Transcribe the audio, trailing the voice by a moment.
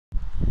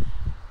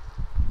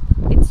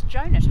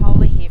Joan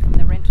here from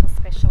the Rental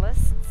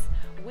Specialists.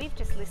 We've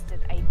just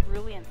listed a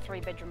brilliant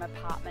 3-bedroom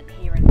apartment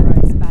here in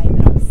Rose Bay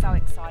that I'm so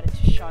excited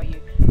to show you.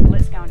 So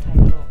let's go and take a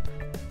look.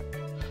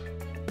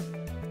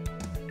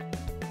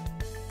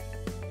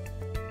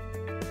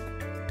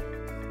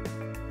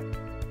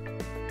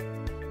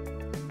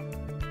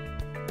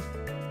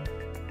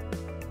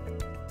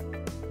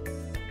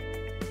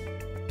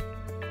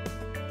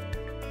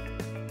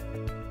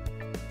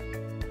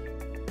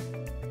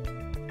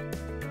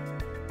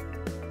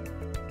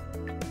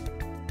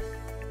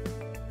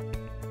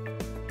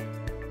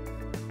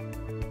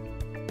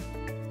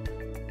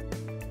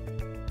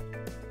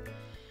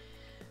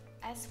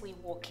 As we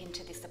walk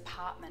into this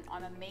apartment,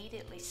 I'm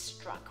immediately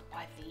struck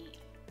by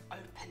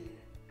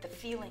the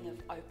feeling of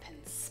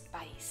open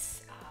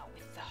space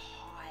with the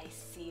high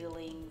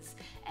ceilings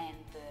and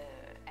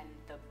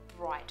the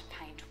bright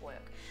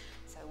paintwork.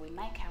 So we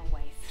make our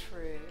way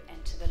through,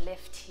 and to the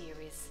left here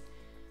is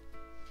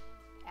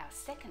our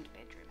second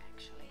bedroom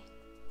actually.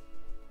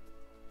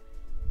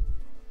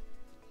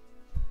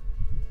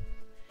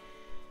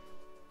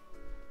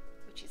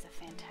 Which is a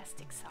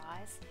fantastic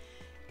size.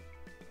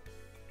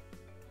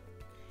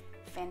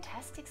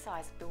 Fantastic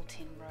size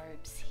built-in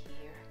robes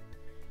here,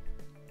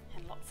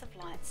 and lots of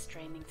light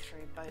streaming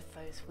through both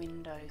those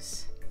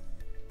windows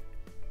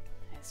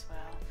as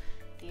well.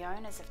 The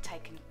owners have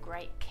taken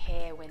great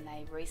care when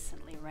they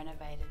recently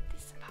renovated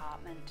this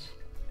apartment.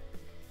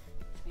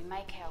 So we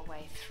make our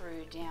way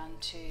through down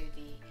to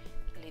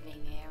the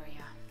living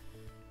area.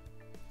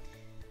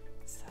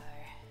 So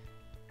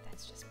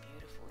that's just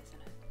beautiful,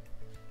 isn't it?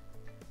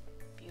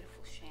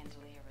 Beautiful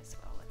chandelier as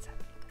well. Let's have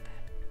a look at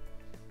that.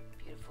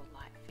 Beautiful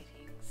light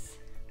fittings.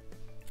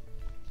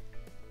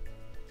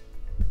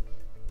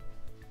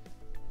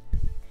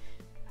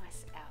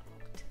 Nice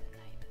outlook to the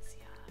neighbour's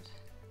yard.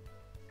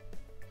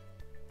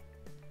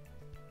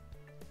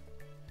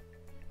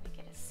 We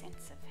get a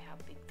sense of how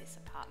big this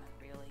apartment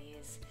really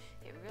is.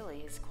 It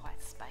really is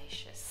quite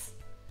spacious.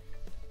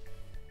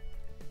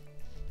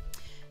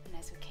 And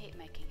as we keep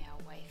making our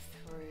way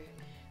through,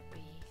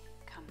 we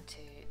come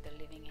to the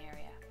living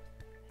area.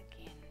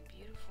 Again,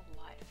 beautiful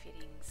light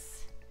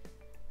fittings.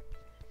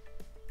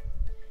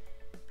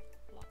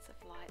 Lots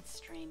of light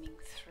streaming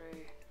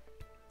through.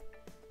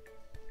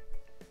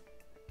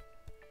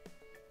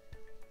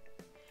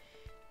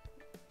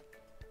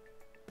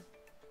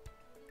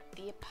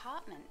 The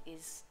apartment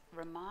is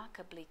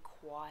remarkably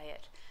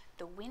quiet.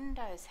 The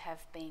windows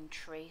have been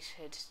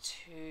treated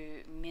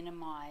to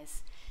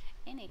minimise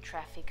any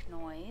traffic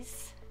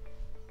noise.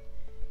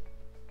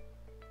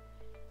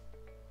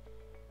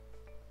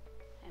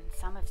 And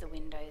some of the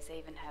windows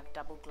even have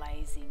double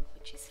glazing,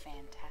 which is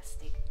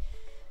fantastic.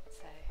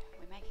 So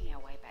we're making our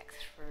way back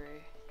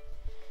through.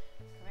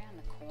 Around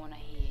the corner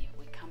here,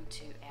 we come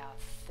to our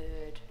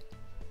third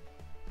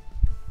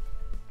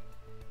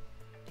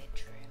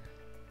bedroom.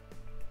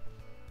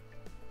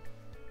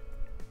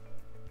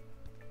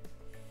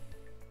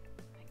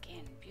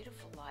 Again,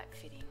 beautiful light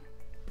fitting.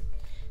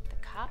 The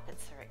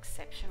carpets are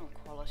exceptional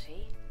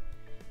quality.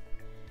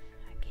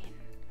 Again,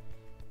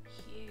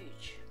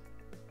 huge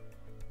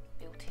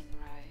built-in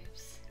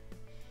robes.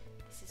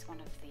 This is one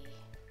of the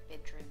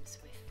bedrooms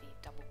with the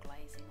double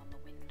glazing on the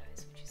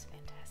windows, which is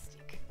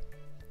fantastic.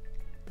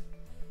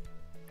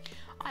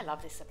 I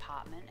love this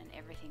apartment and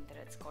everything that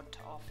it's got to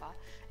offer.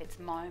 It's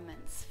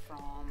moments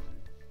from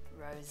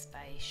Rose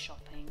Bay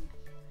shopping.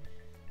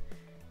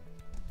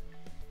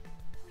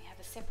 We have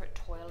a separate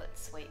toilet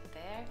suite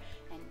there,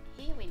 and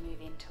here we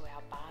move into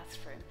our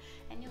bathroom,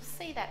 and you'll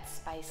see that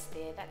space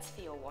there. That's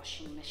for your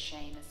washing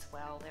machine as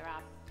well. There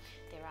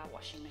are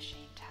washing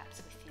machine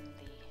taps within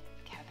the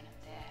cabinet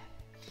there.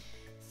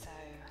 So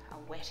a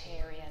wet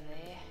area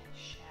there,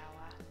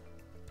 shower,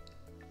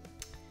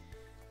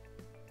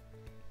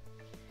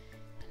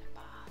 and a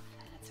bath,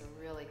 and it's a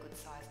really good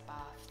sized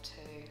bath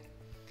too.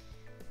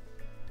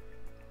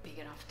 Big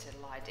enough to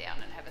lie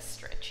down and have a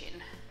stretch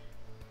in.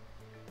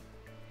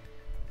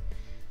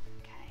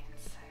 Okay, and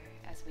so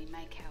as we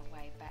make our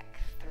way back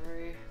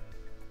through,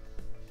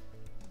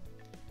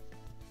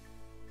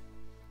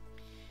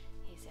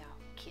 here's our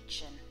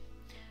kitchen.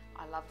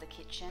 I love the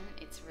kitchen.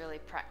 It's really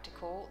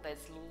practical.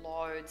 There's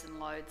loads and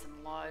loads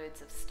and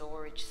loads of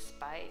storage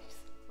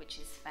space, which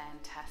is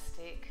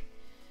fantastic.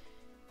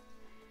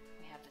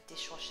 We have the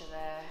dishwasher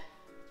there,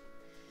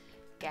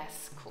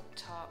 gas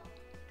cooktop,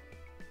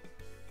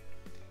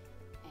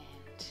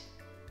 and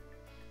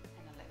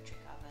an electric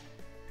oven.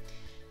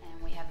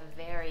 And we have a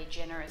very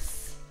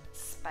generous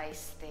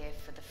space there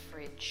for the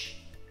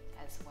fridge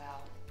as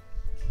well.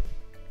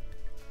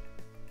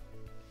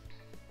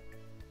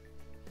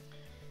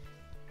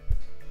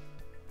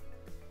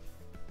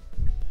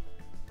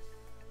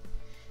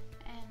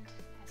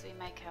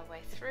 Make our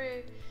way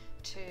through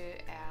to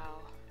our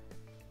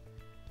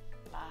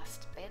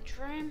last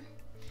bedroom.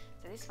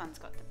 So this one's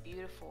got the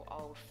beautiful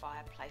old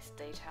fireplace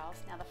details.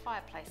 Now the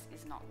fireplace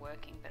is not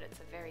working, but it's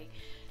a very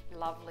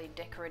lovely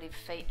decorative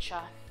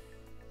feature.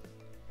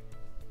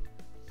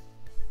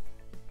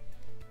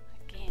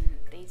 Again,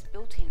 these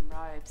built-in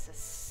robes are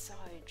so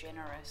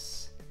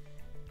generous.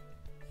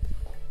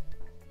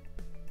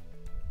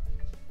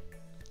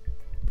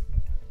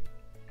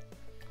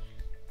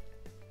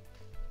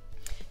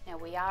 Now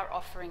we are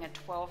offering a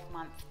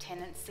 12-month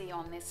tenancy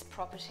on this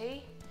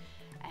property,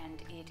 and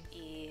it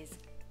is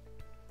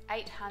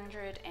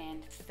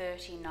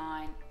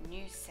 839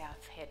 New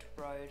South Head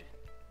Road,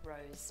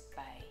 Rose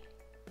Bay.